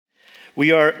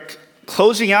We are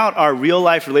closing out our real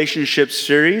life relationships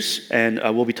series, and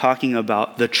we'll be talking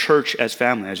about the church as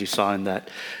family, as you saw in that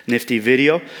nifty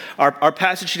video. Our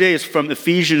passage today is from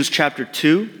Ephesians chapter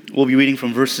 2. We'll be reading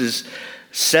from verses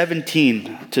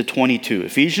 17 to 22.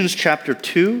 Ephesians chapter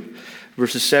 2,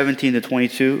 verses 17 to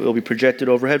 22. It'll be projected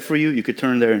overhead for you. You could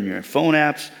turn there in your phone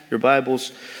apps, your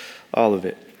Bibles, all of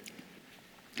it.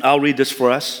 I'll read this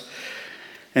for us,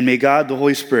 and may God, the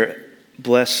Holy Spirit,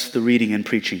 bless the reading and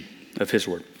preaching of His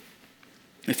word.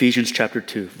 Ephesians chapter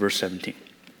 2, verse 17.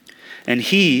 And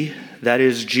He, that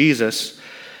is Jesus,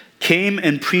 came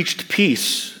and preached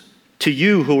peace to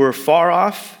you who were far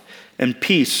off, and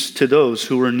peace to those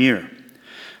who were near.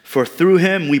 For through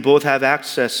Him we both have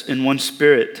access in one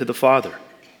Spirit to the Father.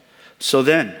 So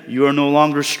then, you are no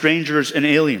longer strangers and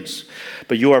aliens,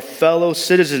 but you are fellow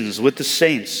citizens with the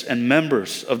saints and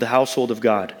members of the household of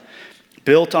God,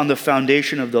 built on the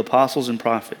foundation of the apostles and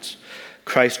prophets,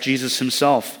 Christ Jesus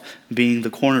Himself being the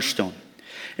cornerstone,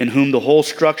 in whom the whole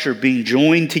structure being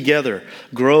joined together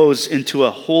grows into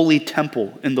a holy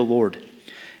temple in the Lord.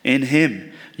 In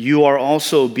Him you are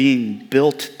also being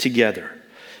built together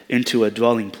into a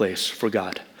dwelling place for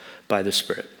God by the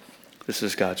Spirit. This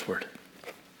is God's word.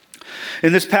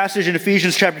 In this passage in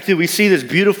Ephesians chapter 2, we see this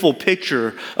beautiful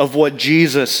picture of what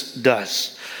Jesus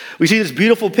does. We see this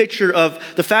beautiful picture of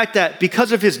the fact that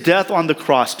because of His death on the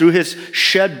cross, through His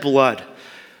shed blood,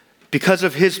 because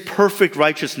of His perfect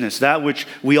righteousness, that which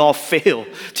we all fail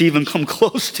to even come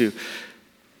close to,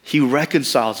 He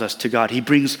reconciles us to God. He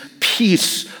brings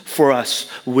peace for us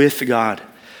with God.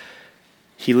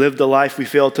 He lived the life we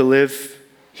failed to live.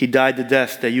 He died the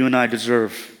death that you and I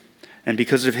deserve. And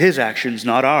because of His actions,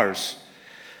 not ours,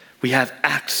 we have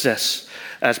access,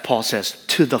 as Paul says,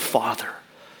 to the Father,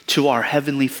 to our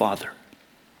Heavenly Father.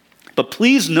 But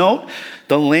please note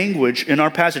the language in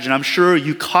our passage, and I'm sure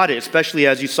you caught it, especially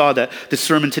as you saw that the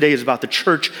sermon today is about the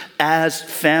church as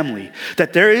family,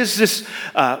 that there is this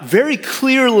very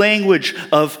clear language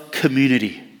of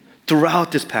community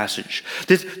throughout this passage.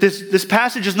 This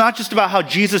passage is not just about how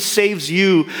Jesus saves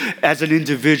you as an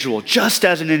individual, just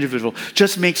as an individual,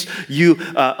 just makes you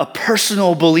a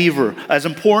personal believer, as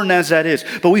important as that is.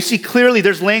 But we see clearly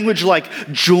there's language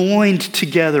like joined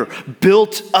together,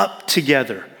 built up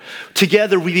together.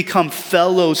 Together we become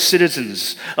fellow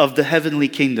citizens of the heavenly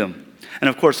kingdom. And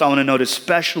of course, I want to note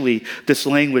especially this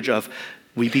language of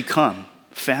we become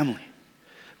family.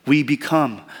 We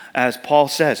become, as Paul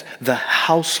says, the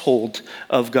household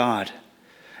of God.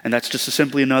 And that's just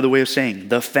simply another way of saying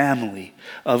the family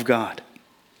of God.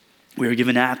 We are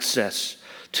given access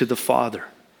to the Father.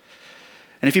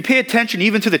 And if you pay attention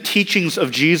even to the teachings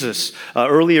of Jesus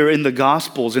earlier in the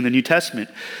Gospels in the New Testament,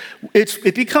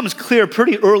 it becomes clear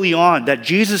pretty early on that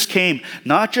Jesus came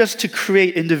not just to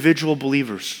create individual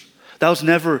believers. That was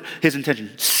never His intention.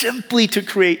 Simply to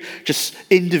create just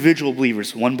individual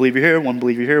believers. One believer here, one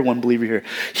believer here, one believer here.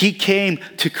 He came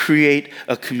to create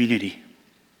a community.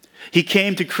 He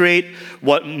came to create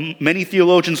what many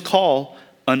theologians call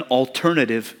an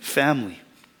alternative family.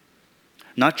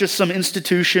 Not just some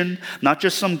institution, not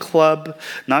just some club,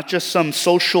 not just some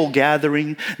social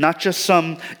gathering, not just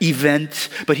some event,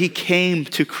 but He came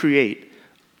to create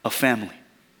a family.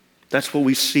 That's what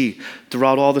we see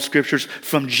throughout all the scriptures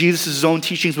from Jesus' own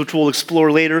teachings, which we'll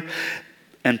explore later.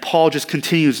 And Paul just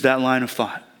continues that line of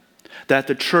thought, that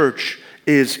the church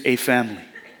is a family.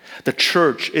 The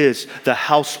church is the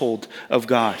household of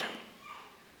God.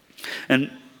 And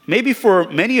maybe for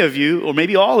many of you, or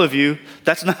maybe all of you,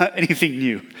 that's not anything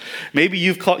new.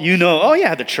 Maybe oh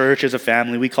yeah, the church is a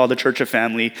family. We call the church a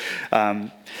family.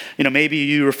 Maybe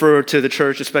you refer to the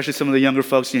church, especially some of the younger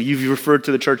folks, you've referred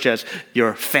to the church as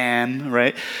your fam,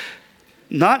 right?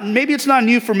 Maybe it's not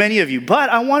new for many of you, but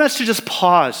I want us to just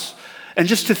pause and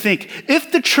just to think,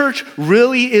 if the church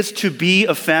really is to be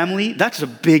a family, that's a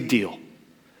big deal.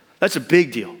 That's a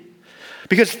big deal.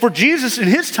 Because for Jesus in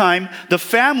His time, the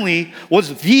family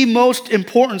was the most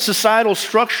important societal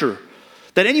structure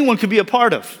that anyone could be a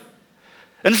part of.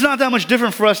 And it's not that much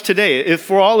different for us today. If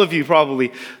for all of you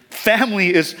probably,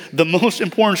 family is the most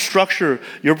important structure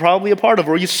you're probably a part of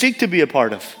or you seek to be a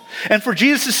part of. And for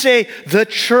Jesus to say the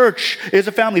church is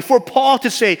a family, for Paul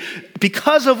to say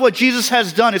because of what Jesus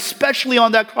has done, especially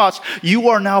on that cross, you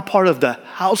are now part of the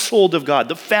household of God,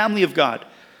 the family of God.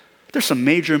 There's some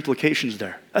major implications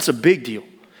there. That's a big deal.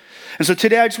 And so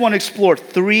today I just want to explore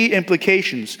 3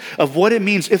 implications of what it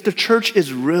means if the church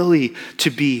is really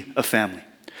to be a family.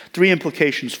 3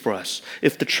 implications for us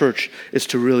if the church is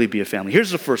to really be a family.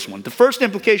 Here's the first one. The first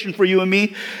implication for you and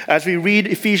me as we read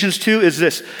Ephesians 2 is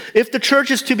this. If the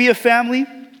church is to be a family,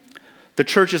 the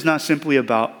church is not simply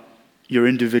about your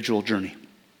individual journey.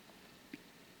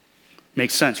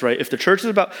 Makes sense, right? If the church is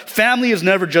about, family is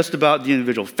never just about the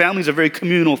individual. Family is a very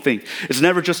communal thing. It's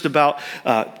never just about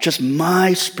just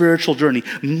my spiritual journey,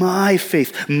 my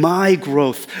faith, my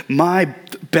growth, my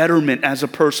betterment as a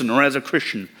person or as a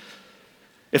Christian.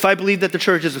 If I believe that the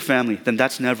church is a family, then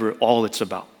that's never all it's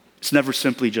about. It's never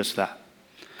simply just that.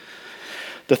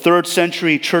 The 3rd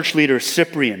century church leader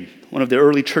Cyprian, one of the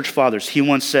early church fathers, he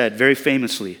once said very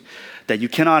famously that you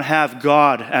cannot have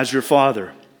God as your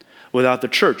father without the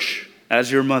church as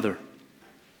your mother.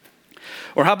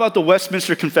 Or how about the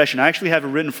Westminster Confession? I actually have it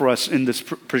written for us in this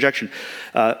projection.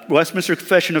 Westminster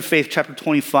Confession of Faith, chapter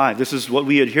 25. This is what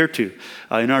we adhere to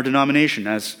in our denomination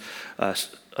as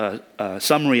a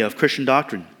summary of Christian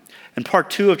doctrine. And part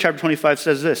 2 of chapter 25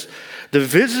 says this: the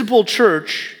visible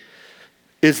church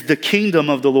is the kingdom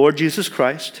of the Lord Jesus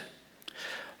Christ,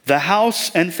 the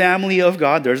house and family of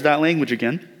God. There's that language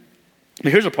again.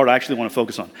 But here's a part I actually want to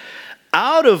focus on.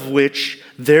 Out of which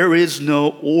there is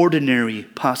no ordinary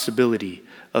possibility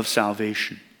of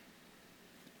salvation.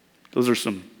 Those are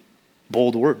some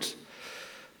bold words.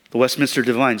 The Westminster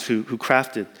Divines who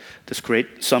crafted this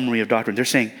great summary of doctrine, they're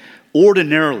saying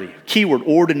ordinarily, keyword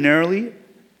ordinarily,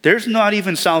 there's not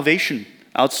even salvation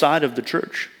outside of the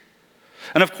church.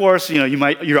 And of course,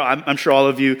 I'm sure all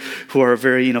of you who are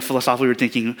very, philosophically are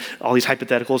thinking all these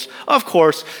hypotheticals. Of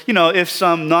course, if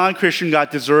some non-Christian got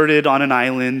deserted on an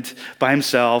island by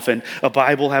himself and a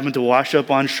Bible happened to wash up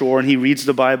on shore and he reads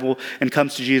the Bible and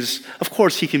comes to Jesus, of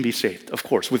course he can be saved, of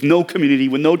course, with no community,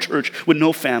 with no church, with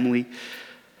no family.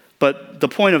 But the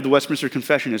point of the Westminster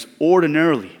Confession is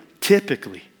ordinarily,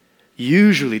 typically,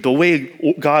 usually, the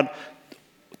way God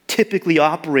typically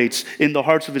operates in the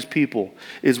hearts of his people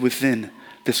is within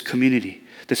this community,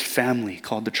 this family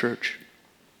called the church.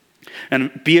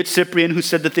 And be it Cyprian who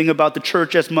said the thing about the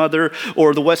church as mother,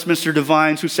 or the Westminster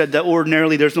Divines who said that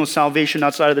ordinarily there's no salvation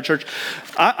outside of the church,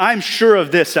 I'm sure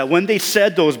of this, that when they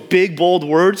said those big, bold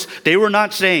words, they were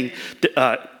not saying,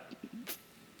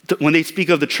 when they speak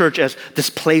of the church as this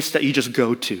place that you just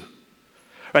go to.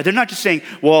 Right? They're not just saying,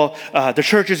 well, the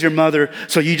church is your mother,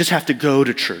 so you just have to go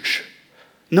to church.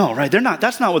 No, right?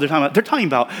 That's not what they're talking about. They're talking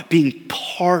about being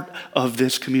part of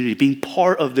this community, being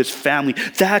part of this family.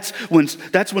 That's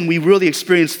when we really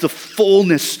experience the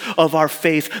fullness of our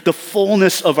faith, the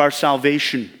fullness of our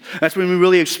salvation. That's when we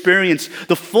really experience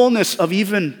the fullness of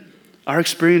even our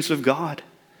experience of God.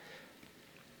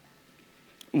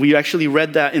 We actually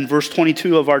read that in verse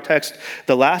 22 of our text,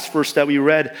 the last verse that we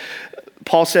read.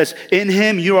 Paul says, in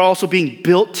him you are also being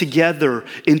built together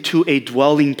into a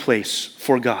dwelling place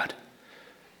for God.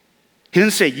 He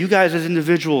didn't say, you guys as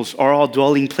individuals are all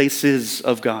dwelling places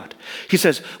of God. He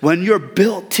says, when you're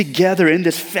built together in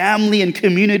this family and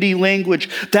community language,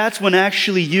 that's when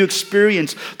actually you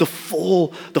experience the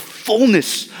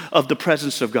fullness of the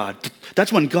presence of God.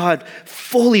 That's when God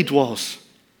fully dwells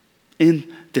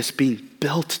in this being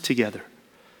built together.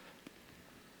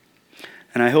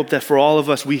 And I hope that for all of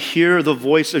us, we hear the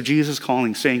voice of Jesus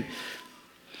calling, saying,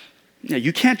 yeah,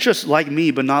 you can't just like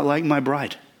me, but not like my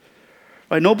bride.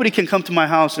 Right? Nobody can come to my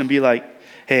house and be like,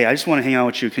 hey, I just want to hang out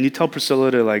with you. Can you tell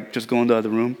Priscilla to just go in the other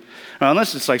room?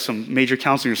 Unless it's like some major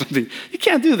counseling or something. You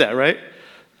can't do that, right?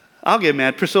 I'll get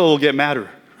mad. Priscilla will get madder,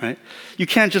 right? You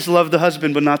can't just love the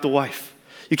husband but not the wife.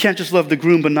 You can't just love the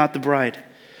groom but not the bride.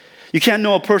 You can't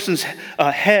know a person's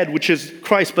head, which is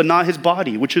Christ, but not his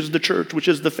body, which is the church, which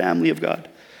is the family of God.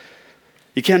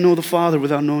 You can't know the father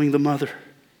without knowing the mother.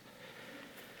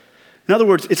 In other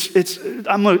words,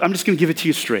 I'm just going to give it to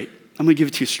you straight. I'm going to give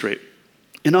it to you straight.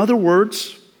 In other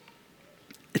words,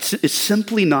 it's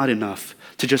simply not enough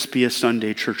to just be a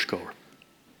Sunday churchgoer.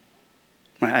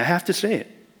 Right? I have to say it.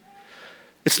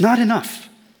 It's not enough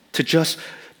to just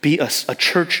be a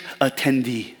church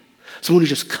attendee, someone who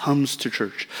just comes to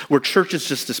church, where church is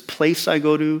just this place I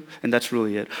go to, and that's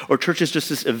really it. Or church is just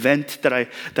this event that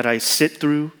I sit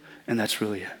through, and that's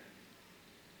really it.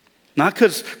 Not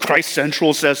because Christ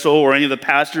Central says so, or any of the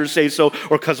pastors say so,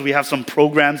 or because we have some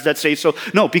programs that say so.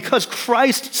 No, because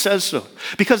Christ says so.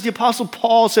 Because the Apostle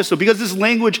Paul says so. Because this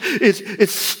language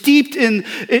is steeped in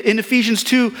Ephesians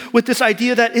 2 with this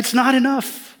idea that it's not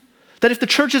enough. That if the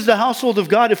church is the household of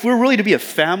God, if we're really to be a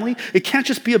family, it can't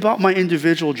just be about my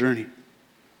individual journey.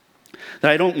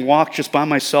 That I don't walk just by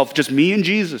myself, just me and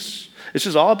Jesus. It's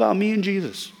just all about me and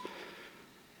Jesus.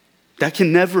 That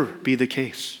can never be the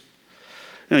case.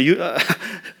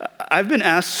 I've been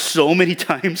asked so many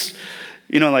times,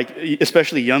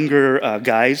 especially younger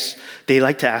guys, they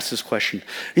like to ask this question.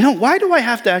 Why do I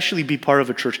have to actually be part of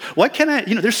a church? Why can't I,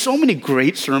 there's so many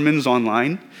great sermons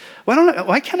online.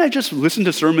 Why can't I just listen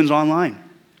to sermons online?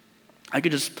 I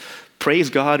could just praise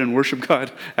God and worship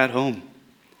God at home.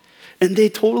 And they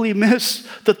totally miss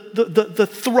the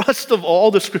thrust of all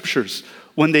the scriptures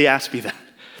when they ask me that.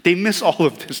 They miss all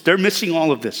of this. They're missing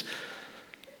all of this.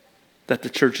 That the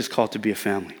church is called to be a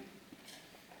family.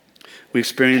 We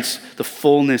experience the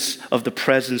fullness of the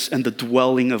presence and the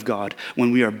dwelling of God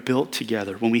when we are built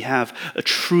together, when we have a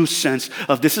true sense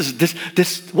of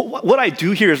what I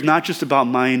do here is not just about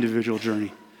my individual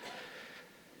journey.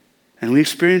 And we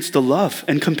experience the love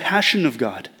and compassion of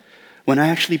God when I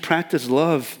actually practice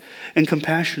love and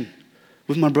compassion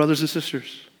with my brothers and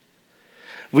sisters.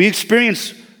 We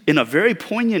experience in a very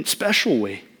poignant, special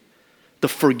way the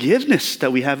forgiveness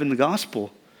that we have in the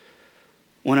gospel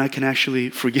when I can actually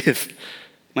forgive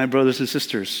my brothers and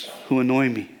sisters who annoy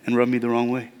me and rub me the wrong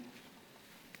way.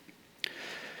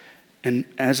 And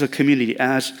as a community,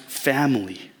 as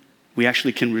family, we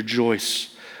actually can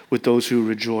rejoice with those who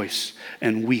rejoice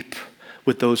and weep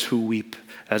with those who weep,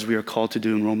 as we are called to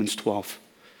do in Romans 12.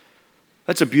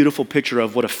 That's a beautiful picture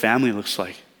of what a family looks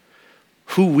like.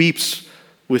 Who weeps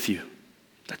with you?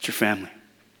 That's your family.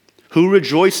 Who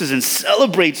rejoices and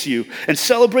celebrates you and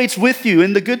celebrates with you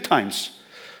in the good times?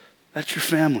 That's your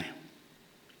family.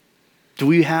 Do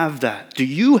we have that? Do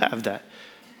you have that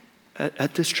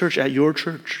at this church, at your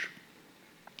church?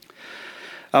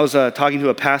 I was talking to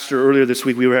a pastor earlier this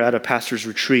week. We were at a pastor's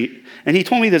retreat, and he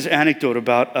told me this anecdote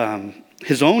about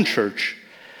his own church.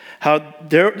 How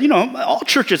all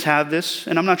churches have this,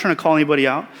 and I'm not trying to call anybody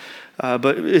out,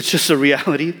 but it's just a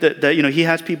reality that he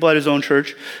has people at his own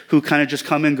church who kind of just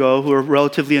come and go, who are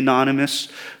relatively anonymous,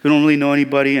 who don't really know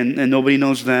anybody, and nobody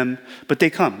knows them, but they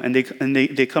come, and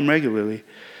they come regularly.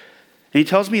 And he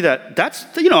tells me that's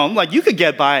you could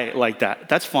get by like that.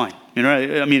 That's fine.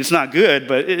 I mean, it's not good,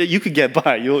 but you could get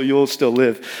by. You'll still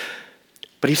live.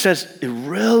 But he says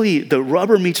the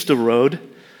rubber meets the road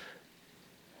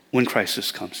when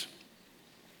crisis comes.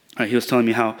 He was telling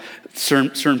me how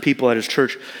certain people at his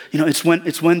church, it's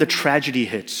when the tragedy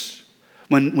hits,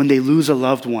 when they lose a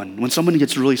loved one, when someone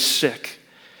gets really sick,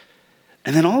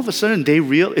 and then all of a sudden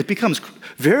it becomes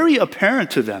very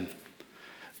apparent to them.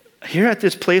 Here at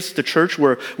this place, the church,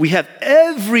 where we have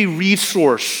every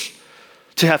resource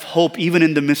to have hope even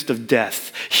in the midst of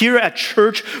death. Here at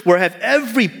church, where I have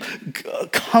every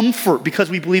comfort because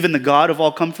we believe in the God of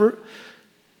all comfort,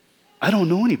 I don't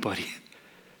know anybody.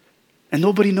 And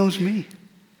nobody knows me.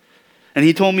 And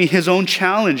he told me his own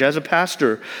challenge as a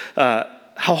pastor,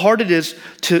 how hard it is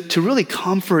to really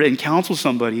comfort and counsel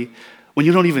somebody when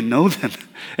you don't even know them.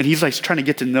 And he's like trying to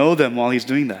get to know them while he's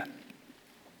doing that.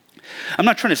 I'm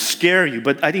not trying to scare you,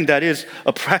 but I think that is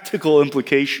a practical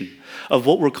implication of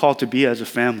what we're called to be as a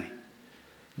family.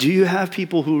 Do you have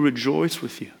people who rejoice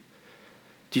with you?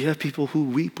 Do you have people who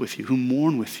weep with you, who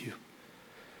mourn with you?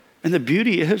 And the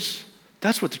beauty is,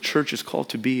 that's what the church is called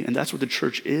to be, and that's what the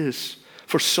church is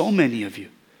for so many of you.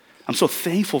 I'm so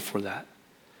thankful for that.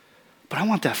 But I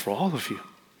want that for all of you.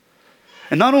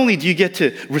 And not only do you get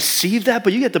to receive that,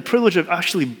 but you get the privilege of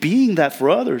actually being that for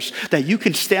others, that you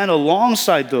can stand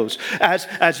alongside those.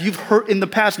 As you've hurt in the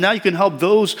past, now you can help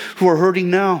those who are hurting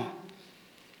now.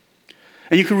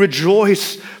 And you can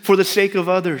rejoice for the sake of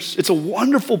others. It's a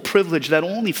wonderful privilege that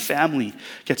only family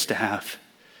gets to have.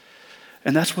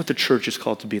 And that's what the church is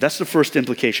called to be. That's the first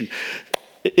implication.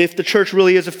 If the church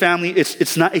really is a family,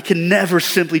 it can never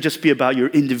simply just be about your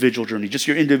individual journey, just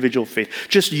your individual faith,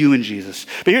 just you and Jesus.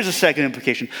 But here's the second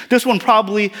implication. This one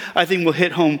probably, I think, will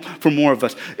hit home for more of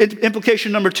us.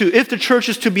 Implication number 2, if the church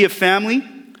is to be a family,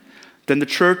 then the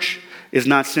church is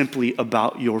not simply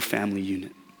about your family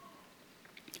unit.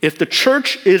 If the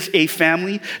church is a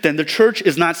family, then the church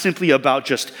is not simply about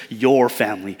just your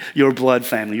family, your blood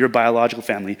family, your biological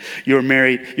family, your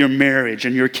marriage,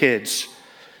 and your kids.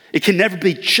 It can never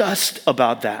be just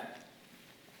about that.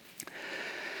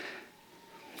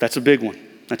 That's a big one.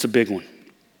 That's a big one.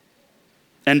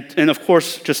 And of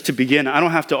course, just to begin, I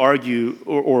don't have to argue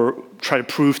or try to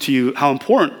prove to you how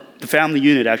important the family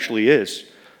unit actually is.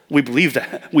 We believe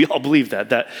that. We all believe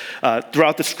that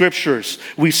throughout the scriptures,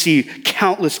 we see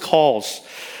countless calls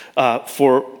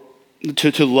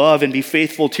to love and be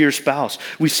faithful to your spouse.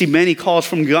 We see many calls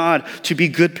from God to be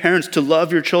good parents, to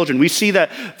love your children. We see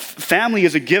that family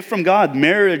is a gift from God.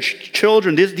 Marriage,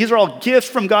 children, these are all gifts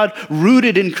from God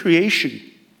rooted in creation.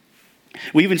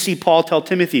 We even see Paul tell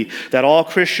Timothy that all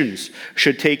Christians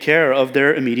should take care of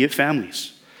their immediate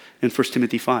families in 1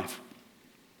 Timothy 5.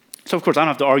 So of course, I don't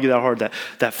have to argue that hard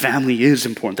that family is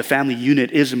important. The family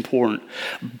unit is important.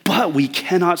 But we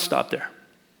cannot stop there.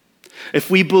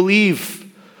 If we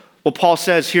believe what Paul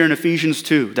says here in Ephesians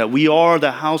 2, that we are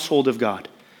the household of God,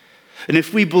 and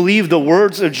if we believe the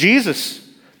words of Jesus,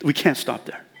 we can't stop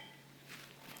there.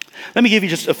 Let me give you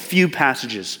just a few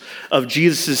passages of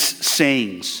Jesus'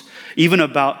 sayings, even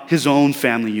about his own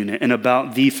family unit and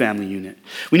about the family unit.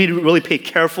 We need to really pay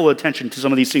careful attention to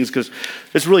some of these things because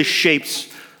this really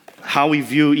shapes how we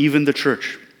view even the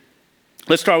church.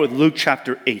 Let's start with Luke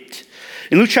chapter 8.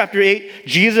 In Luke chapter 8,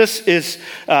 Jesus is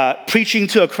preaching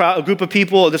to a group of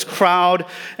people, this crowd,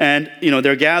 and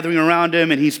they're gathering around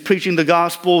him, and he's preaching the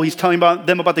gospel. He's telling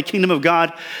them about the kingdom of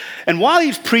God. And while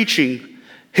he's preaching,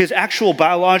 his actual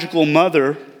biological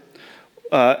mother,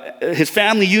 his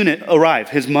family unit arrive,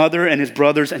 his mother and his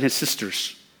brothers and his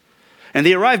sisters. And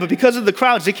they arrive, but because of the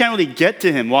crowds, they can't really get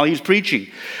to him while he's preaching.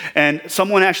 And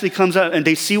someone actually comes out and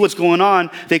they see what's going on.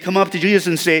 They come up to Jesus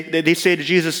and they say to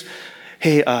Jesus,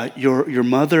 hey, your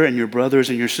mother and your brothers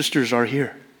and your sisters are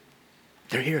here.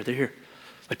 They're here.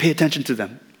 Like, pay attention to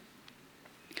them.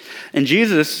 And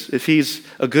Jesus, if he's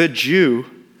a good Jew,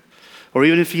 or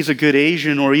even if he's a good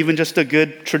Asian, or even just a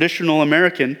good traditional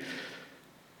American,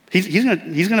 he's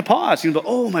gonna pause. He's gonna go,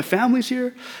 oh, my family's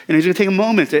here? And he's gonna take a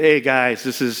moment to, hey guys,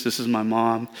 this is my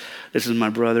mom, this is my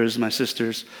brothers, my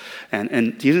sisters.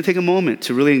 And he's gonna take a moment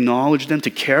to really acknowledge them, to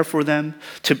care for them,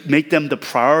 to make them the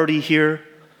priority here.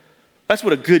 That's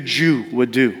what a good Jew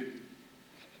would do.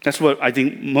 That's what I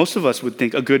think most of us would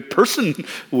think a good person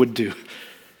would do.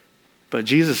 But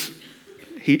Jesus,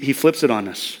 he flips it on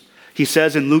us. He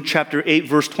says in Luke chapter 8,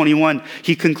 verse 21,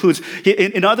 he concludes,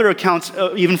 in other accounts,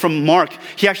 even from Mark,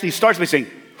 he actually starts by saying,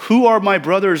 who are my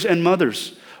brothers and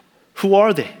mothers? Who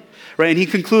are they? Right? And he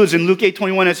concludes in Luke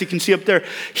 8:21, as you can see up there,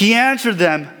 he answered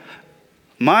them,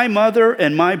 my mother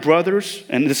and my brothers,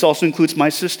 and this also includes my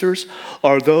sisters,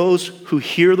 are those who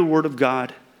hear the word of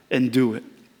God and do it.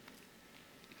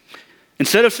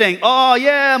 Instead of saying, oh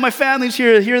yeah, my family's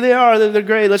here they are, they're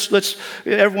great, let's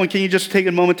everyone, can you just take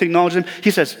a moment to acknowledge them? He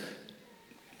says,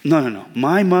 no.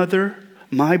 My mother,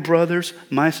 my brothers,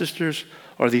 my sisters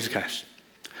are these guys.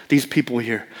 These people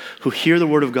here who hear the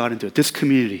word of God and do it. This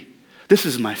community, this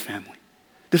is my family.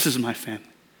 This is my family.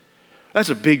 That's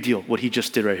a big deal, what he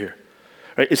just did right here.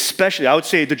 Right? Especially, I would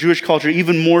say the Jewish culture,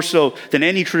 even more so than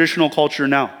any traditional culture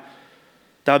now.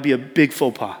 That would be a big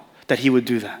faux pas that he would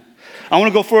do that. I want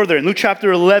to go further. In Luke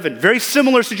chapter 11, very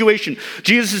similar situation.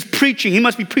 Jesus is preaching. He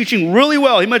must be preaching really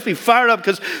well. He must be fired up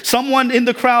because someone in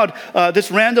the crowd, this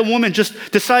random woman, just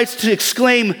decides to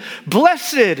exclaim,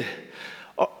 blessed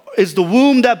is the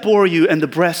womb that bore you and the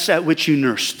breasts at which you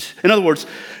nursed. In other words,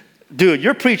 dude,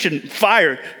 you're preaching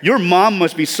fire. Your mom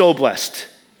must be so blessed.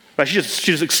 Right? She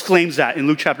just exclaims that in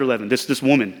Luke chapter 11, this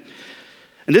woman.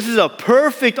 And this is a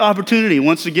perfect opportunity,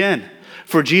 once again,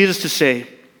 for Jesus to say,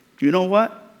 you know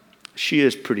what? She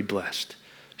is pretty blessed.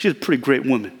 She's a pretty great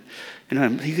woman.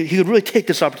 And he could really take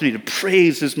this opportunity to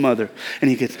praise his mother. And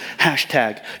he could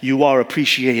hashtag, you are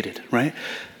appreciated, right?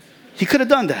 He could have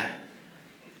done that,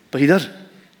 but he doesn't.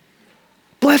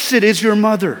 Blessed is your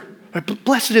mother. Right?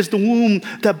 Blessed is the womb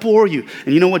that bore you.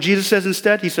 And you know what Jesus says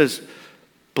instead? He says,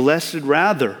 blessed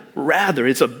rather,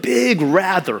 it's a big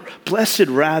rather. Blessed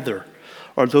rather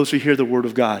are those who hear the word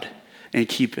of God and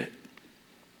keep it.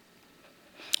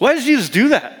 Why does Jesus do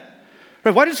that?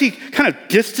 Right? Why does he kind of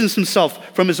distance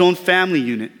himself from his own family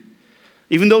unit?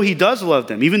 Even though he does love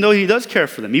them, even though he does care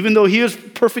for them, even though he is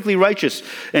perfectly righteous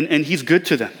and he's good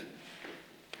to them.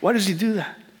 Why does he do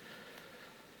that?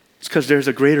 It's because there's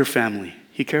a greater family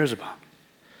he cares about.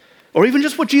 Or even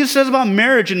just what Jesus says about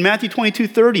marriage in Matthew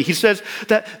 22:30. He says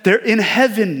that in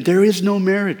heaven there is no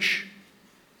marriage.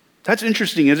 That's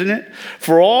interesting, isn't it?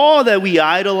 For all that we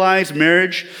idolize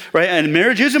marriage, right? And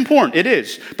marriage is important, it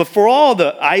is. But for all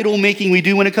the idol making we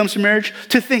do when it comes to marriage,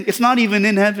 to think it's not even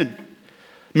in heaven.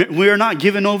 We are not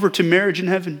given over to marriage in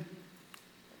heaven.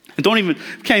 And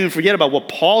can't even forget about what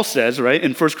Paul says, right?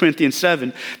 In 1 Corinthians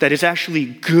 7, that it's actually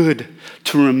good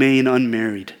to remain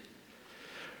unmarried.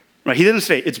 Right? He doesn't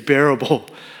say it's bearable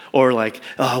or like,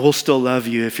 oh, we'll still love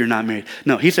you if you're not married.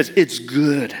 No, he says it's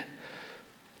good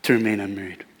to remain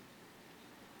unmarried.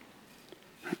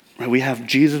 Right? We have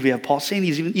Jesus, we have Paul saying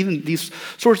even these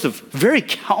sorts of very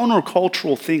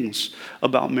countercultural things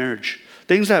about marriage.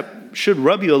 Things that should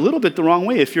rub you a little bit the wrong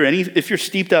way if you're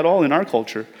steeped at all in our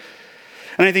culture.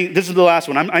 And I think this is the last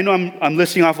one. I know I'm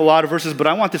listing off a lot of verses, but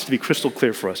I want this to be crystal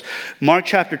clear for us. Mark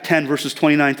chapter 10, verses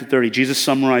 29 to 30, Jesus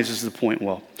summarizes the point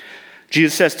well.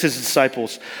 Jesus says to his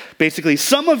disciples, basically,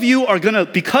 some of you are going to,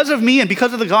 because of me and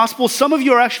because of the gospel, some of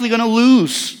you are actually going to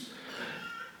lose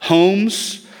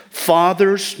homes,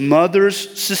 fathers,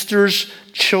 mothers, sisters,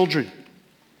 children.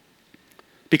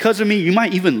 Because of me, you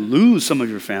might even lose some of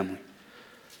your family.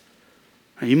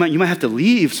 You might have to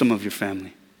leave some of your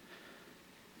family.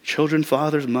 Children,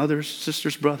 fathers, mothers,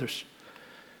 sisters, brothers.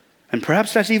 And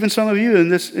perhaps that's even some of you in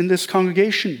this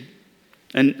congregation.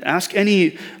 And ask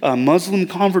any Muslim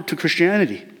convert to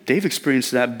Christianity. They've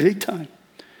experienced that big time.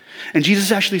 And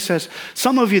Jesus actually says,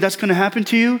 some of you, that's going to happen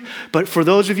to you, but for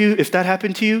those of you, if that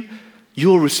happened to you,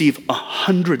 you'll receive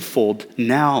 100-fold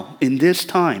now, in this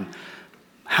time,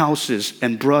 houses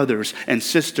and brothers and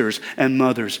sisters and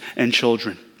mothers and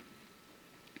children.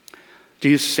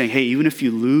 Jesus is saying, hey, even if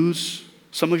you lose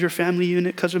some of your family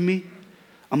unit because of me,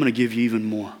 I'm going to give you even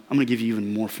more. I'm going to give you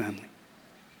even more family.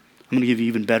 I'm going to give you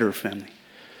even better family.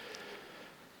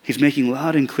 He's making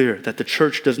loud and clear that the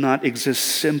church does not exist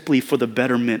simply for the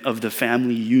betterment of the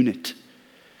family unit,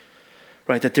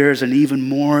 right? That there is an even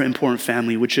more important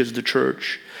family, which is the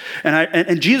church.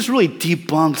 And Jesus really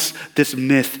debunks this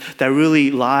myth that really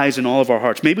lies in all of our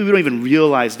hearts. Maybe we don't even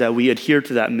realize that we adhere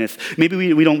to that myth. Maybe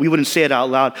we wouldn't say it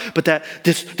out loud, but that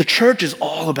the church is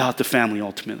all about the family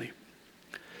ultimately.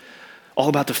 All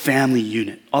about the family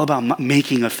unit, all about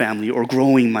making a family or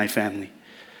growing my family.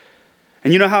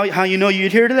 And you know how you know you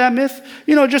adhere to that myth?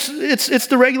 Just it's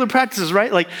the regular practices,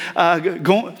 right? Like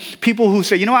people who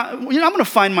say, I'm going to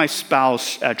find my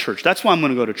spouse at church. That's why I'm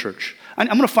going to go to church. I'm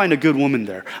going to find a good woman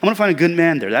there. I'm going to find a good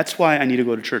man there. That's why I need to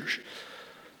go to church.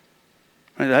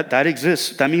 Right? That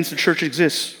exists. That means the church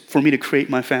exists for me to create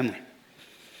my family.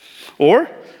 Or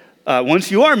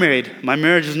once you are married, my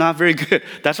marriage is not very good.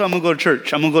 That's why I'm going to go to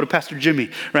church. I'm going to go to Pastor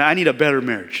Jimmy. Right? I need a better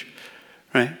marriage.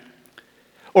 Right?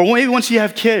 Or maybe once you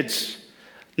have kids.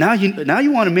 Now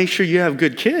you want to make sure you have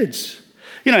good kids.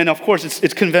 And of course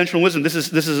it's conventional wisdom. This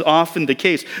is often the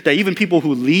case that even people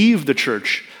who leave the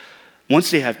church,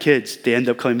 once they have kids, they end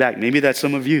up coming back. Maybe that's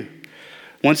some of you.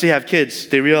 Once they have kids,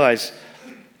 they realize,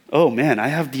 oh man, I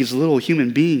have these little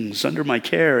human beings under my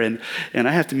care and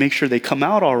I have to make sure they come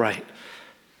out all right.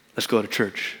 Let's go to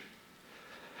church.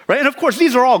 Right? And of course,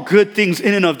 these are all good things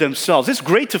in and of themselves. It's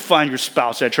great to find your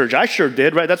spouse at church. I sure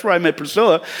did, right? That's where I met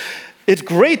Priscilla. It's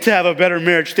great to have a better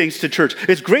marriage thanks to church.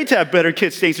 It's great to have better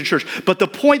kids thanks to church. But the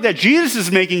point that Jesus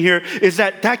is making here is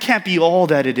that can't be all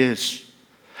that it is.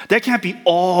 That can't be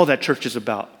all that church is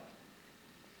about.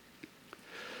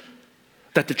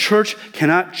 That the church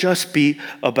cannot just be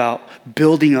about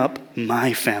building up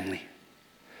my family.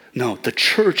 No, the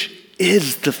church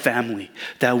is the family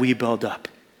that we build up.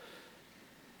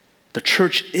 The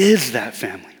church is that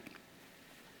family.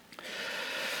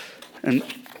 And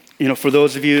for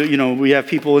those of you, we have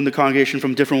people in the congregation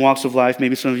from different walks of life.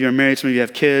 Maybe some of you are married, some of you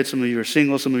have kids, some of you are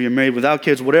single, some of you are married without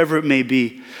kids, whatever it may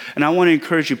be. And I want to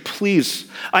encourage you, please.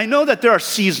 I know that there are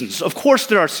seasons. Of course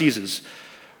there are seasons,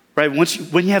 right?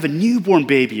 When you have a newborn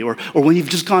baby or when you've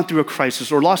just gone through a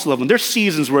crisis or lost a loved one, there's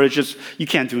seasons where it's just, you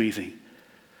can't do anything.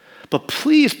 But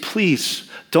please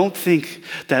don't think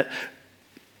that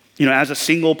as a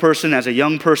single person, as a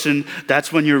young person,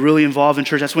 that's when you're really involved in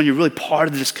church. That's when you're really part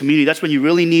of this community. That's when you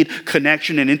really need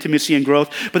connection and intimacy and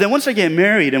growth. But then once I get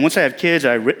married and once I have kids,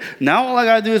 now all I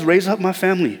got to do is raise up my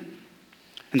family.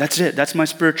 And that's it. That's my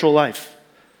spiritual life.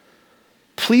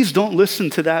 Please don't listen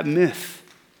to that myth.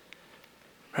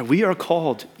 Right? We are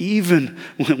called, even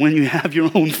when you have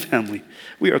your own family,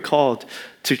 we are called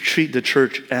to treat the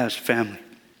church as family.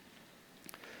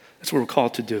 That's what we're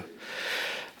called to do.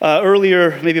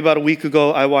 Earlier, maybe about a week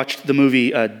ago, I watched the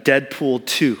movie Deadpool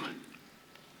 2.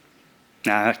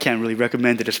 I can't really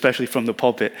recommend it, especially from the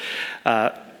pulpit.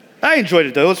 I enjoyed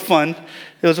it, though. It was fun.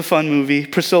 It was a fun movie.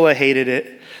 Priscilla hated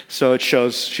it, so it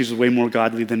shows she's way more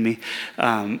godly than me.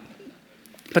 But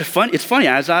it's funny.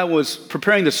 As I was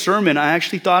preparing the sermon, I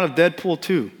actually thought of Deadpool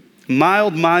 2.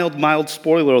 Mild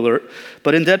spoiler alert.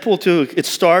 But in Deadpool 2, it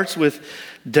starts with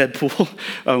Deadpool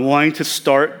wanting to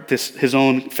start his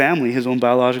own family, his own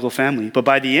biological family. But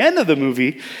by the end of the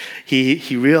movie,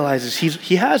 he realizes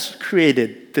he has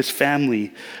created this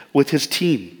family with his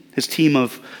team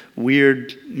of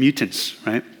weird mutants,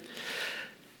 right?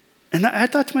 And I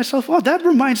thought to myself, well, that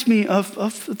reminds me of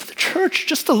the church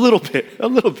just a little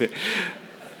bit.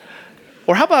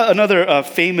 Or how about another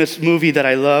famous movie that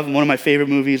I love, one of my favorite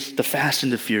movies, The Fast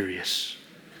and the Furious.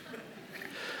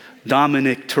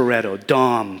 Dominic Toretto,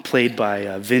 Dom, played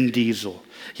by Vin Diesel.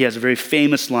 He has a very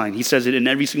famous line. He says it in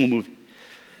every single movie.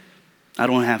 I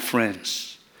don't have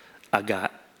friends. I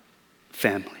got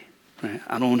family. Right?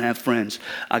 I don't have friends.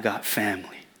 I got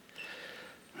family.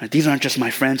 Right? These aren't just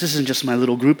my friends. This isn't just my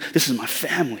little group. This is my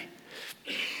family.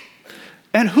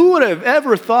 And who would have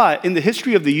ever thought in the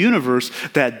history of the universe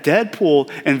that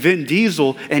Deadpool and Vin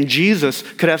Diesel and Jesus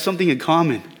could have something in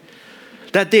common?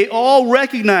 That they all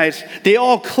recognize, they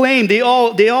all claim, they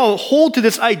all hold to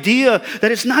this idea that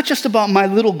it's not just about my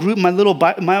little group, my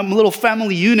little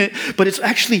family unit, but it's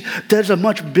actually, there's a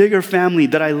much bigger family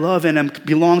that I love and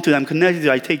belong to, I'm connected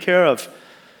to, I take care of.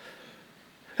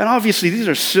 And obviously, these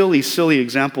are silly, silly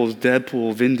examples,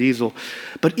 Deadpool, Vin Diesel.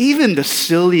 But even the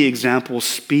silly examples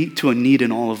speak to a need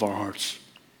in all of our hearts.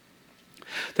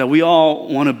 That we all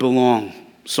want to belong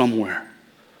somewhere.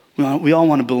 We all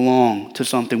want to belong to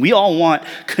something. We all want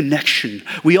connection.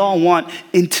 We all want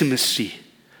intimacy.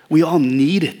 We all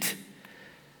need it.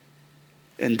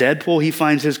 In Deadpool, he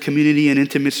finds his community and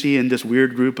intimacy in this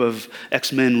weird group of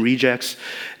X-Men rejects.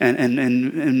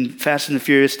 And Fast and the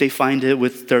Furious, they find it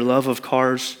with their love of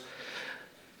cars.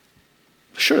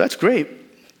 Sure, that's great.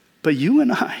 But you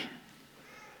and I,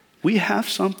 we have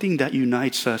something that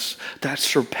unites us that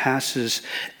surpasses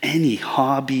any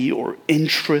hobby or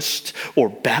interest or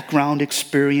background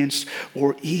experience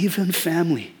or even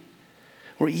family.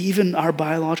 Or even our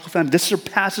biological family. This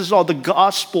surpasses all. The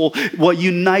gospel, what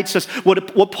unites us.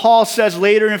 What Paul says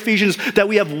later in Ephesians, that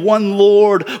we have one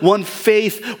Lord, one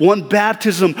faith, one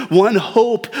baptism, one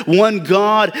hope, one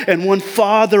God, and one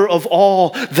Father of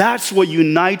all. That's what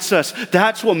unites us.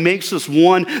 That's what makes us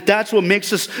one. That's what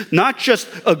makes us not just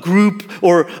a group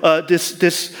or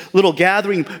this little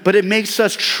gathering, but it makes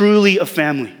us truly a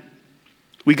family.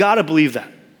 We got to believe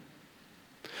that.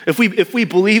 If we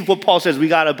believe what Paul says, we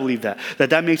got to believe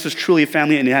that makes us truly a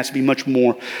family, and it has to be much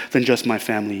more than just my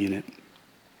family unit.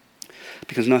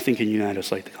 Because nothing can unite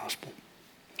us like the gospel.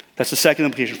 That's the second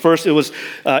implication. First, it was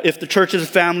if the church is a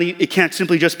family, it can't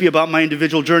simply just be about my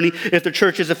individual journey. If the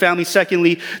church is a family,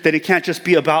 secondly, then it can't just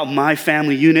be about my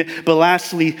family unit. But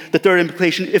lastly, the third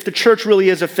implication, if the church really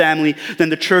is a family, then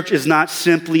the church is not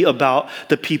simply about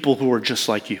the people who are just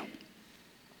like you.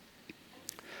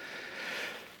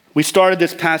 We started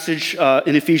this passage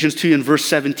in Ephesians 2 in verse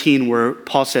 17 where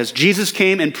Paul says, Jesus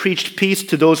came and preached peace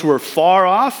to those who were far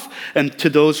off and to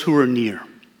those who were near.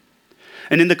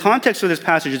 And in the context of this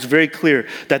passage, it's very clear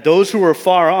that those who are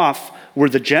far off are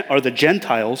the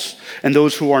Gentiles, and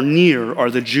those who are near are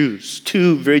the Jews,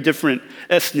 two very different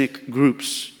ethnic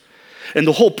groups. And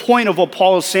the whole point of what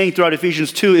Paul is saying throughout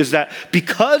Ephesians 2 is that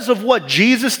because of what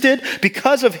Jesus did,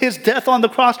 because of his death on the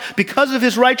cross, because of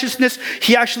his righteousness,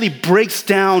 he actually breaks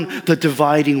down the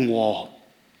dividing wall.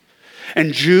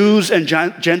 And Jews and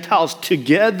Gentiles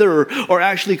together are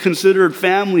actually considered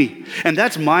family. And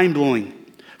that's mind-blowing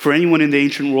for anyone in the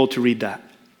ancient world to read that.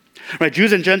 Right?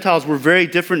 Jews and Gentiles were very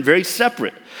different, very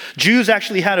separate. Jews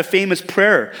actually had a famous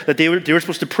prayer that they were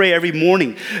supposed to pray every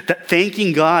morning, that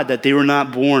thanking God that they were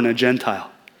not born a Gentile.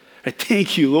 Right?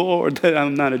 Thank you, Lord, that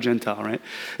I'm not a Gentile, right?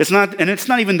 It's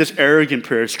not even this arrogant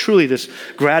prayer. It's truly this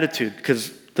gratitude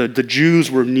because the Jews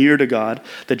were near to God,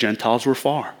 the Gentiles were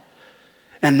far.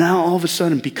 And now all of a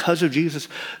sudden, because of Jesus,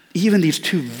 even these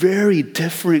two very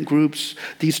different groups,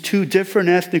 these two different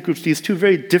ethnic groups, these two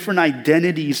very different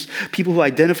identities, people who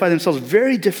identify themselves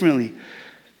very differently,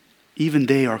 even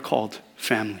they are called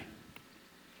family.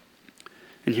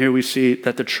 And here we see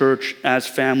that the church as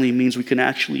family means we can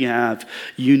actually have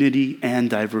unity and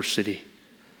diversity.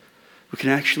 We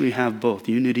can actually have both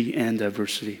unity and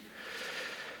diversity.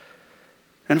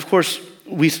 And of course,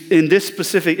 in this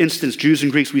specific instance, Jews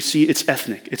and Greeks, we see it's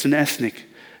ethnic. It's an ethnic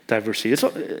diversity.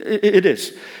 It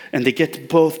is. And they get to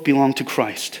both belong to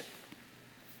Christ.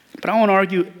 But I want to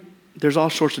argue there's all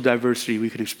sorts of diversity we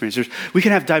can experience. We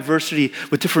can have diversity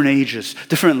with different ages,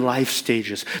 different life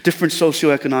stages, different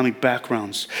socioeconomic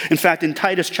backgrounds. In fact, in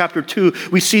Titus chapter 2,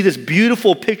 we see this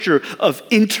beautiful picture of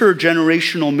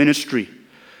intergenerational ministry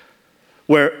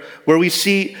where we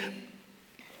see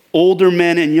older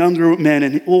men and younger men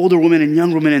and older women and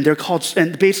younger women, and they're called,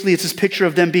 and basically it's this picture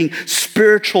of them being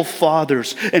spiritual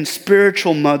fathers and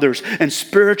spiritual mothers and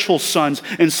spiritual sons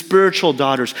and spiritual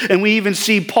daughters. And we even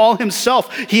see Paul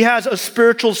himself, he has a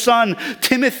spiritual son,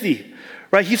 Timothy,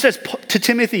 right? He says to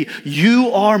Timothy,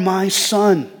 you are my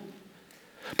son.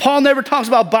 Paul never talks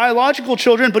about biological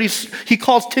children, but he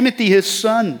calls Timothy his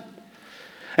son.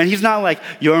 And he's not like,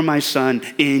 you're my son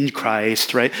in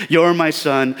Christ, right? You're my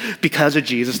son because of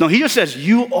Jesus. No, he just says,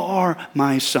 you are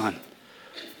my son,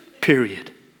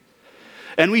 period.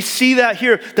 And we see that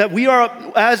here, that we are,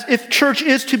 as if church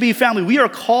is to be family, we are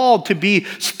called to be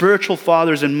spiritual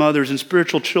fathers and mothers and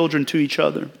spiritual children to each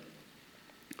other.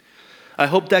 I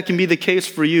hope that can be the case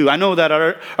for you. I know that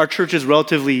our church is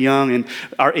relatively young and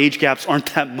our age gaps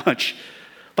aren't that much.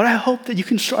 But I hope that you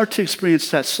can start to experience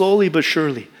that slowly but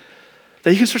surely.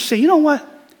 That you can start to say, you know what?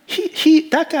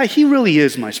 That guy, he really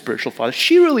is my spiritual father.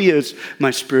 She really is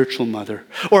my spiritual mother.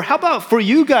 Or how about for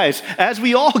you guys, as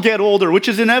we all get older, which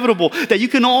is inevitable, that you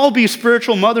can all be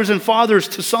spiritual mothers and fathers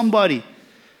to somebody.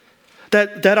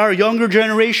 That our younger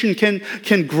generation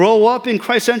can grow up in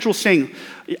Christ Central saying,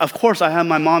 of course I have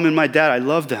my mom and my dad, I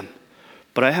love them.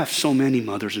 But I have so many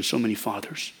mothers and so many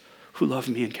fathers who love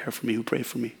me and care for me, who pray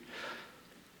for me.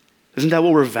 Isn't that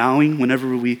what we're vowing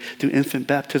whenever we do infant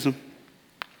baptism?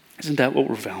 Isn't that what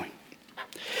we're vowing?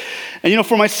 And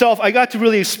for myself, I got to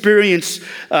really experience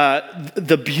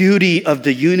the beauty of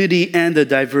the unity and the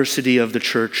diversity of the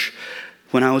church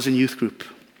when I was in youth group,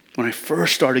 when I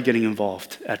first started getting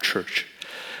involved at church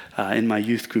in my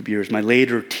youth group years, my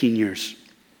later teen years.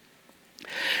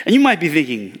 And you might be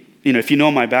thinking, if you know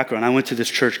my background, I went to this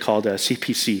church called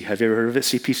CPC. Have you ever heard of it,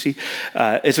 CPC?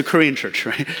 It's a Korean church,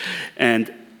 right?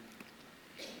 And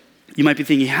you might be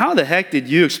thinking, how the heck did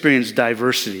you experience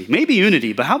diversity? Maybe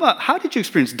unity, but how did you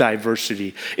experience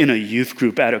diversity in a youth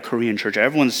group at a Korean church?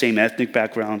 Everyone's the same ethnic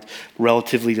background,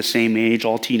 relatively the same age,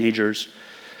 all teenagers.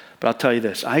 But I'll tell you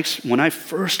this, when I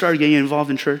first started getting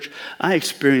involved in church, I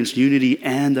experienced unity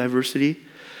and diversity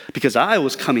because I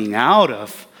was coming out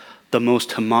of the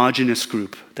most homogenous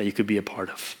group that you could be a part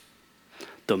of.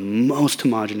 The most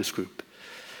homogenous group.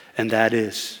 And that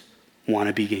is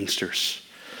wannabe gangsters,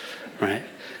 right?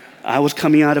 I was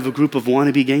coming out of a group of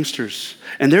wannabe gangsters.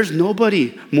 And there's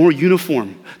nobody more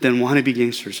uniform than wannabe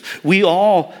gangsters. We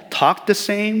all talked the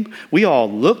same. We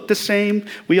all looked the same.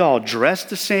 We all dressed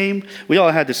the same. We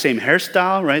all had the same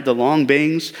hairstyle, right? The long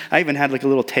bangs. I even had like a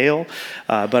little tail.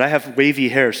 But I have wavy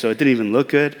hair, so it didn't even look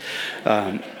good.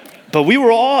 But we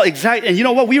were all exact, and you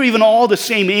know what? We were even all the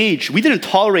same age. We didn't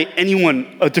tolerate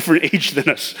anyone a different age than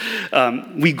us.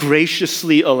 We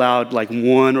graciously allowed like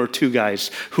one or two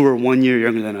guys who were 1 year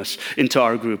younger than us into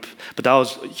our group. But that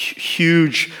was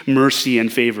huge mercy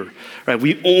and favor, right?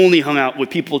 We only hung out with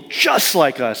people just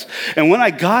like us. And when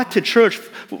I got to church,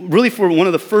 really for one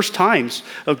of the first times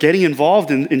of getting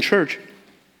involved in church,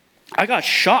 I got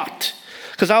shocked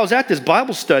because I was at this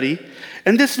Bible study,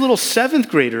 and this little 7th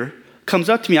grader comes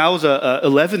up to me. I was a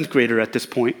 11th grader at this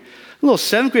point. A little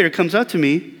 7th grader comes up to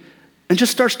me and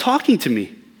just starts talking to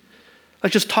me.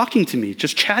 Like just talking to me,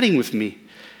 just chatting with me.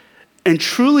 And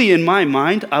truly in my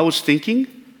mind, I was thinking,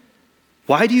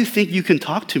 why do you think you can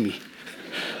talk to me?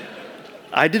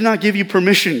 I did not give you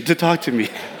permission to talk to me.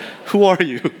 Who are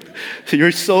you?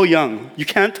 You're so young. You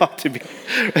can't talk to me.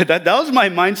 That was my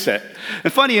mindset.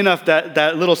 And funny enough,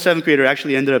 that little 7th grader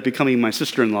actually ended up becoming my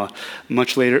sister-in-law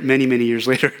much later, many, many years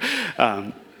later.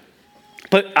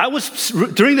 But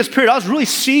during this period, I was really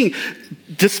seeing,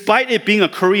 despite it being a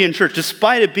Korean church,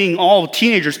 despite it being all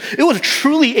teenagers, it was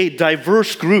truly a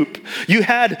diverse group. You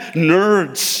had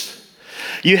nerds.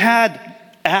 You had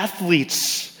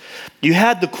athletes. You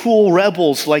had the cool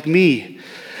rebels like me.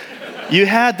 You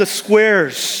had the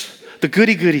squares, the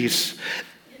goody-goodies.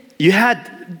 You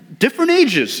had different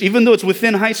ages, even though it's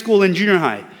within high school and junior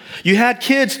high. You had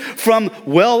kids from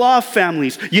well-off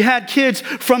families. You had kids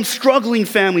from struggling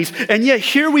families. And yet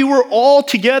here we were all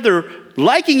together,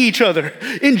 liking each other,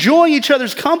 enjoying each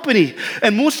other's company,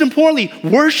 and most importantly,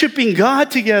 worshiping God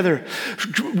together,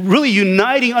 really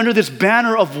uniting under this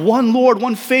banner of one Lord,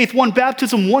 one faith, one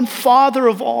baptism, one Father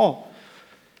of all.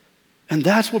 And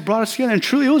that's what brought us together. And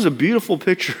truly, it was a beautiful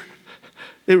picture.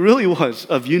 It really was,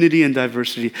 of unity and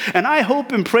diversity. And I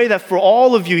hope and pray that for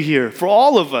all of you here, for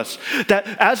all of us, that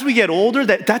as we get older,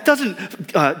 that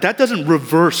doesn't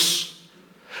reverse.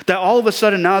 That all of a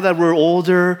sudden, now that we're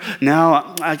older,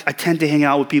 now I tend to hang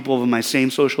out with people of my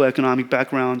same social economic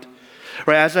background.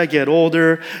 Right? As I get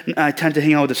older, I tend to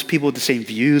hang out with people with the same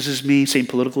views as me, same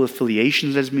political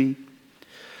affiliations as me.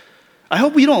 I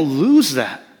hope we don't lose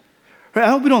that. Right? I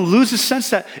hope we don't lose the sense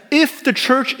that if the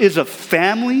church is a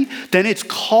family, then it's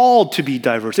called to be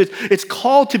diverse. It's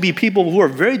called to be people who are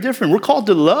very different. We're called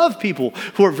to love people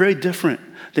who are very different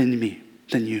than me,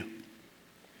 than you.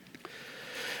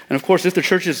 And of course, if the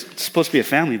church is supposed to be a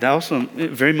family, that also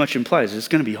very much implies it's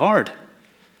going to be hard.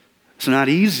 It's not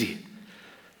easy.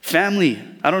 Family,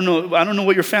 I don't know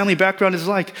what your family background is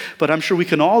like, but I'm sure we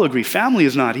can all agree, family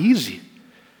is not easy.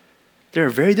 There are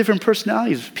very different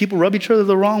personalities. People rub each other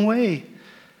the wrong way.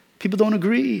 People don't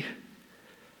agree.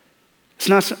 It's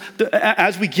not,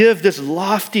 as we give this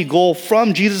lofty goal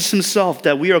from Jesus himself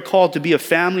that we are called to be a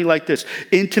family like this,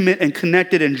 intimate and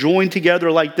connected and joined together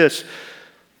like this,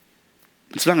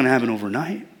 it's not going to happen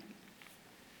overnight.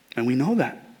 And we know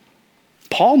that.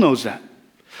 Paul knows that.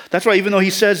 That's why even though he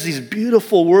says these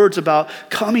beautiful words about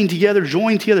coming together,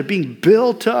 joining together, being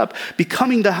built up,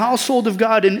 becoming the household of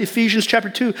God in Ephesians chapter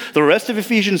 2, the rest of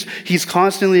Ephesians, he's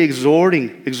constantly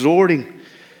exhorting,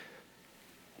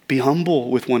 be humble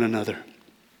with one another.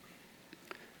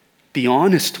 Be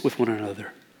honest with one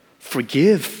another.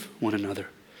 Forgive one another.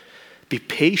 Be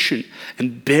patient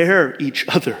and bear each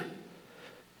other.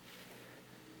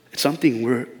 It's something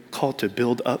we're called to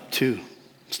build up to.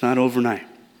 It's not overnight.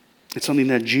 It's something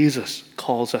that Jesus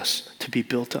calls us to be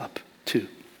built up to.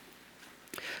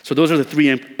 So those are the three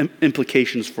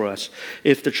implications for us.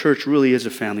 If the church really is a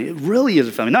family, it really is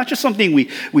a family. Not just something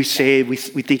we say, we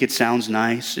think it sounds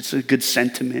nice. It's a good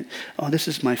sentiment. Oh, this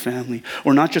is my family.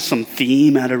 Or not just some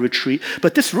theme at a retreat.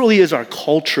 But this really is our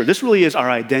culture. This really is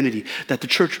our identity, that the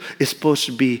church is supposed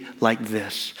to be like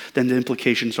this. Then the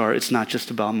implications are it's not just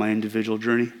about my individual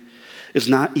journey. It's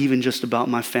not even just about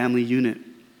my family unit.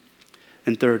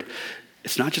 And third,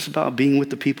 it's not just about being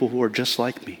with the people who are just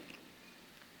like me.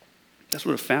 That's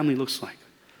what a family looks like.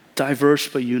 Diverse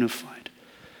but unified.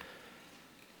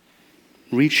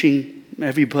 Reaching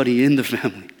everybody in the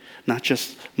family, not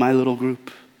just my little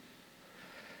group.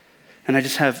 And I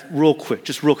just have real quick,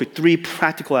 three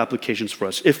practical applications for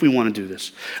us if we want to do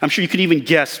this. I'm sure you could even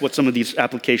guess what some of these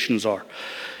applications are.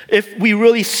 If we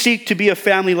really seek to be a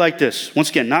family like this, once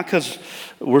again, not because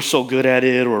we're so good at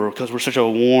it or because we're such a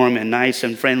warm and nice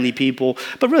and friendly people,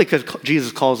 but really because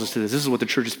Jesus calls us to this. This is what the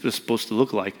church is supposed to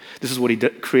look like. This is what he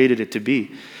created it to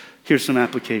be. Here's some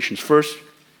applications. First,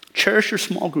 cherish your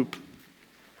small group.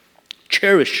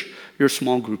 Cherish your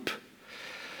small group.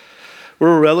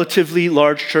 We're a relatively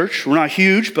large church. We're not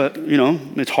huge, but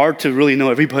it's hard to really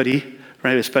know everybody,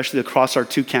 right? Especially across our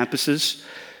 2 campuses.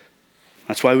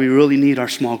 That's why we really need our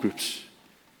small groups.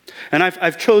 And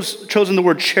I've chosen the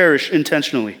word cherish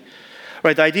intentionally.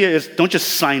 Right? The idea is don't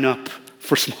just sign up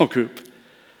for small group.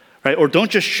 Right? Or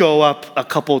don't just show up a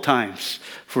couple times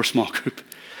for a small group,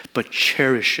 but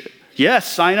cherish it.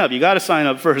 Yes, sign up. You got to sign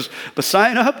up first. But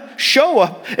sign up, show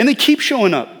up, and then keep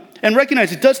showing up. And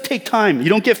recognize it does take time. You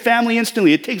don't get family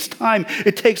instantly. It takes time.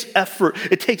 It takes effort.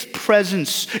 It takes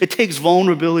presence. It takes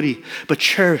vulnerability. But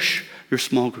cherish your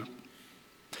small group.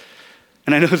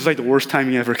 And I know it's like the worst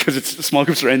timing ever because small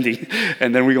groups are ending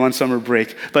and then we go on summer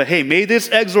break. But hey, may this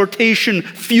exhortation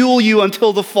fuel you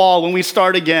until the fall when we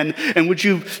start again. And would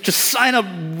you just sign up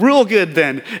real good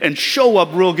then and show up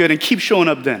real good and keep showing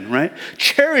up then, right?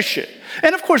 Cherish it.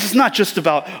 And of course, it's not just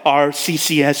about our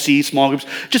CCSC small groups.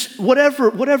 Just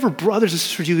whatever brothers and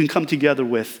sisters you can come together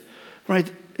with,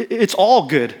 right? It's all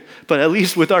good. But at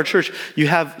least with our church, you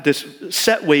have this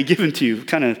set way given to you,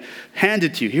 kind of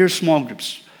handed to you. Here's small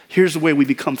groups. Here's the way we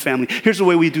become family. Here's the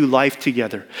way we do life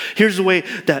together. Here's the way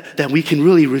that we can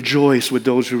really rejoice with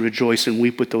those who rejoice and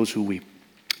weep with those who weep.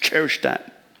 Cherish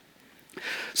that.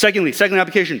 Second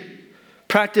application,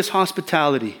 practice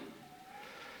hospitality.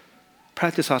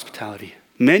 Practice hospitality.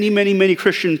 Many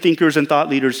Christian thinkers and thought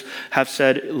leaders have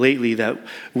said lately that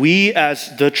we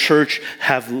as the church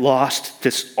have lost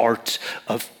this art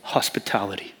of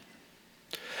hospitality.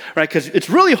 Right? Because it's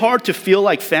really hard to feel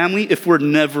like family if we're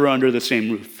never under the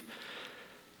same roof.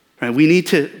 Right? We need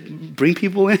to bring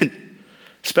people in,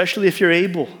 especially if you're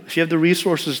able, if you have the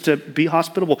resources to be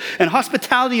hospitable. And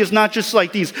hospitality is not just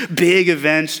like these big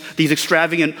events, these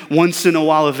extravagant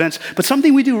once-in-a-while events, but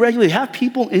something we do regularly. Have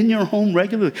people in your home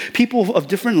regularly, people of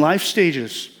different life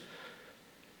stages,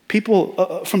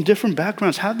 people from different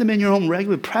backgrounds. Have them in your home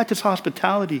regularly. Practice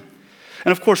hospitality.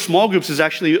 And of course, small groups is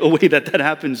actually a way that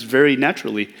happens very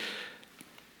naturally.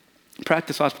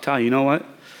 Practice hospitality. You know what?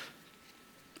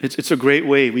 It's a great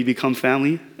way we become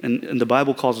family, and the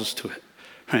Bible calls us to it.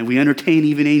 Right? We entertain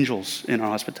even angels in our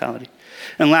hospitality.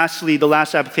 And lastly, the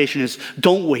last application is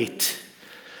don't wait.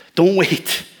 Don't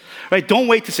wait. Right? Don't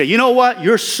wait to say, you know what?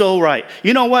 You're so right.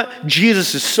 You know what?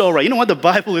 Jesus is so right. You know what? The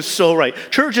Bible is so right.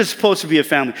 Church is supposed to be a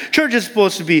family. Church is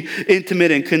supposed to be intimate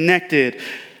and connected.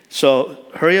 So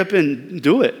hurry up and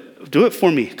do it. Do it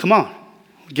for me. Come on.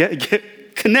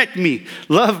 Connect me.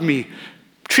 Love me.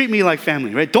 Treat me like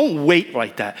family, right? Don't wait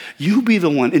like that. You be the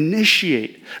one.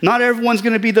 Initiate. Not everyone's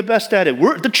going to be the best at it.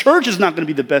 The church is not going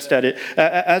to be the best at it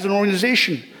as an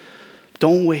organization.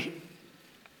 Don't wait.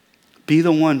 Be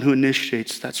the one who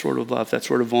initiates that sort of love, that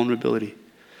sort of vulnerability,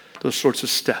 those sorts of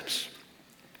steps.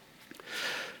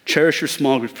 Cherish your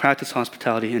small group. Practice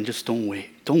hospitality, and just don't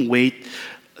wait. Don't wait.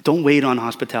 Don't wait on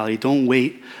hospitality. Don't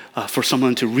wait for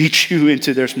someone to reach you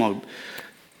into their small group.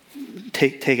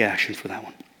 Take action for that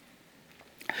one.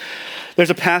 There's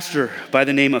a pastor by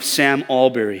the name of Sam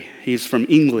Allberry. He's from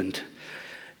England,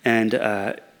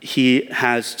 and he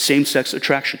has same-sex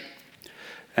attraction.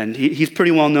 And he's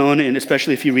pretty well known, and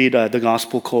especially if you read the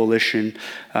Gospel Coalition,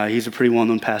 he's a pretty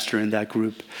well-known pastor in that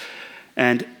group.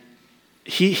 And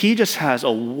he just has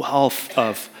a wealth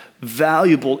of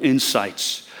valuable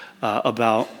insights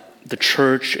about the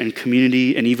church and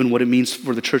community, and even what it means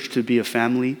for the church to be a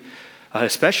family,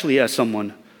 especially as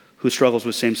someone who struggles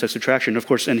with same-sex attraction, of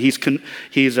course. And he's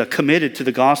committed to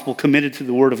the gospel, committed to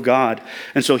the Word of God,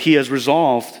 and so he has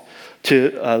resolved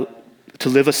to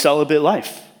live a celibate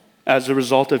life as a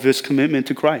result of his commitment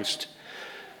to Christ.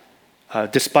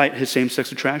 despite his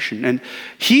same-sex attraction. And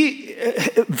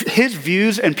his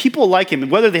views, and people like him,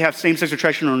 whether they have same-sex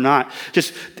attraction or not,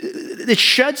 just it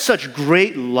sheds such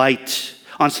great light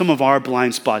on some of our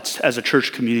blind spots as a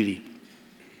church community.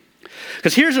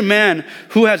 Because here's a man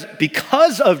who has,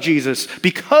 because of Jesus,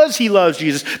 because he loves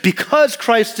Jesus, because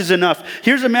Christ is enough,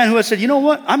 here's a man who has said, you know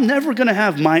what? I'm never going to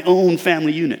have my own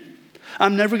family unit.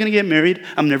 I'm never going to get married.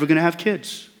 I'm never going to have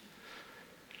kids.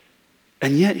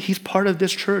 And yet he's part of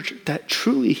this church that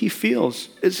truly he feels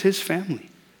is his family.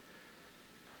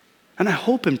 And I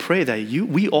hope and pray that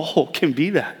we all can be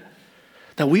that.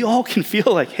 That we all can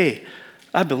feel like, hey,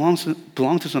 I belong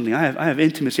to something. I have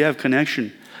intimacy. I have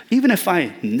connection. Even if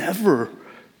I never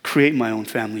create my own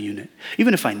family unit.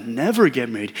 Even if I never get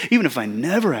married. Even if I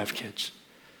never have kids.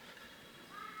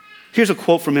 Here's a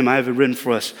quote from him. I have it written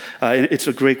for us. It's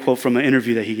a great quote from an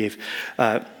interview that he gave.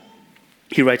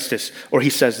 He writes this, or he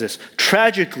says this: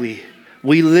 tragically,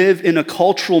 we live in a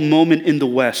cultural moment in the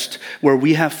West where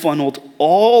we have funneled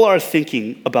all our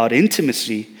thinking about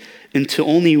intimacy into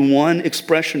only one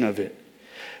expression of it,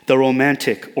 the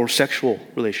romantic or sexual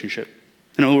relationship.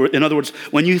 In other words,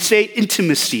 when you say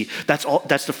intimacy, that's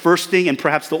the first thing and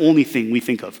perhaps the only thing we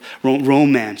think of: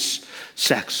 romance,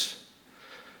 sex.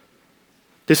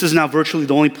 This is now virtually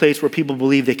the only place where people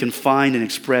believe they can find and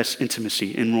express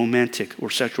intimacy in romantic or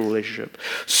sexual relationship.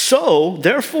 So,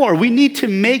 therefore, we need to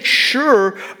make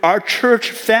sure our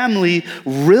church family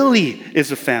really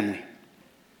is a family.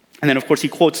 And then, of course, he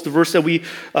quotes the verse that we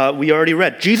already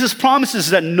read. Jesus promises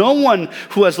that no one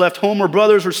who has left home or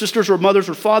brothers or sisters or mothers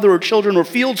or father or children or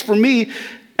fields for me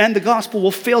and the gospel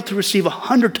will fail to receive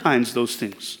 100 times those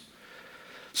things.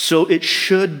 So it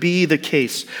should be the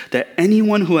case that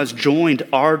anyone who has joined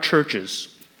our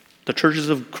churches, the churches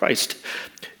of Christ,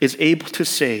 is able to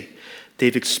say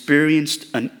they've experienced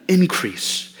an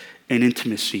increase in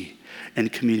intimacy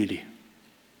and community.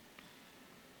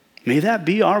 May that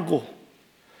be our goal.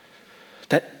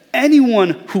 That anyone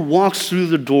who walks through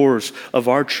the doors of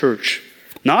our church,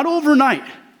 not overnight,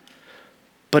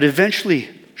 but eventually,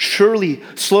 surely,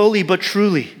 slowly but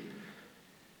truly,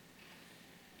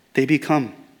 they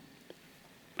become,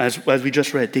 as we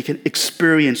just read, they can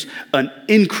experience an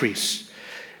increase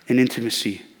in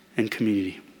intimacy and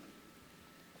community.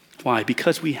 Why?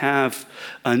 Because we have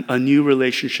a new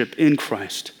relationship in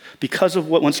Christ. Because of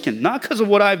what, once again, not because of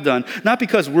what I've done, not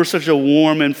because we're such a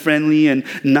warm and friendly and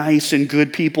nice and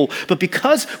good people, but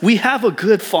because we have a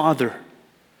good Father.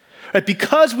 Right?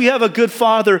 Because we have a good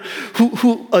Father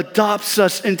who adopts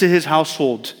us into his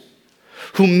household,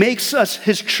 who makes us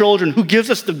his children, who gives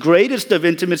us the greatest of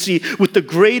intimacy with the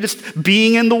greatest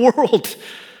being in the world.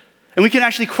 And we can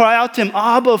actually cry out to him,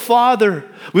 Abba, Father.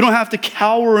 We don't have to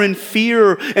cower in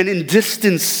fear and in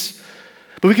distance,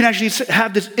 but we can actually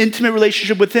have this intimate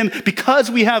relationship with him because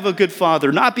we have a good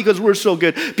Father, not because we're so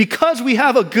good, because we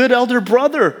have a good elder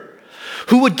brother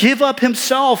who would give up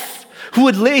himself, who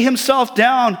would lay himself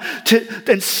down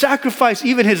and sacrifice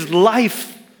even his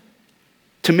life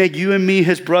to make you and me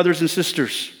his brothers and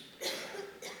sisters.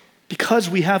 Because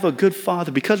we have a good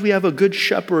Father, because we have a good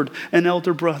shepherd and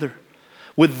elder brother.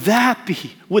 Would that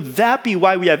be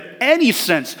why we have any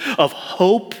sense of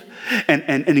hope and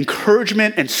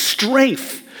encouragement and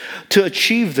strength to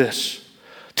achieve this?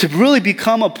 To really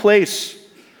become a place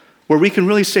where we can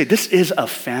really say, this is a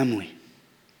family.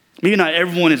 Maybe not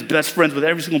everyone is best friends with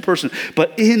every single person,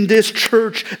 but in this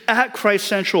church at Christ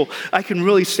Central, I can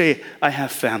really say, I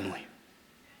have family.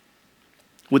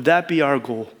 Would that be our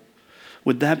goal?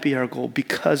 Would that be our goal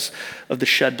because of the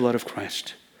shed blood of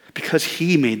Christ? Because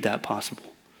he made that possible.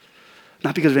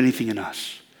 Not because of anything in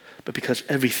us, but because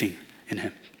everything in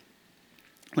him.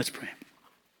 Let's pray.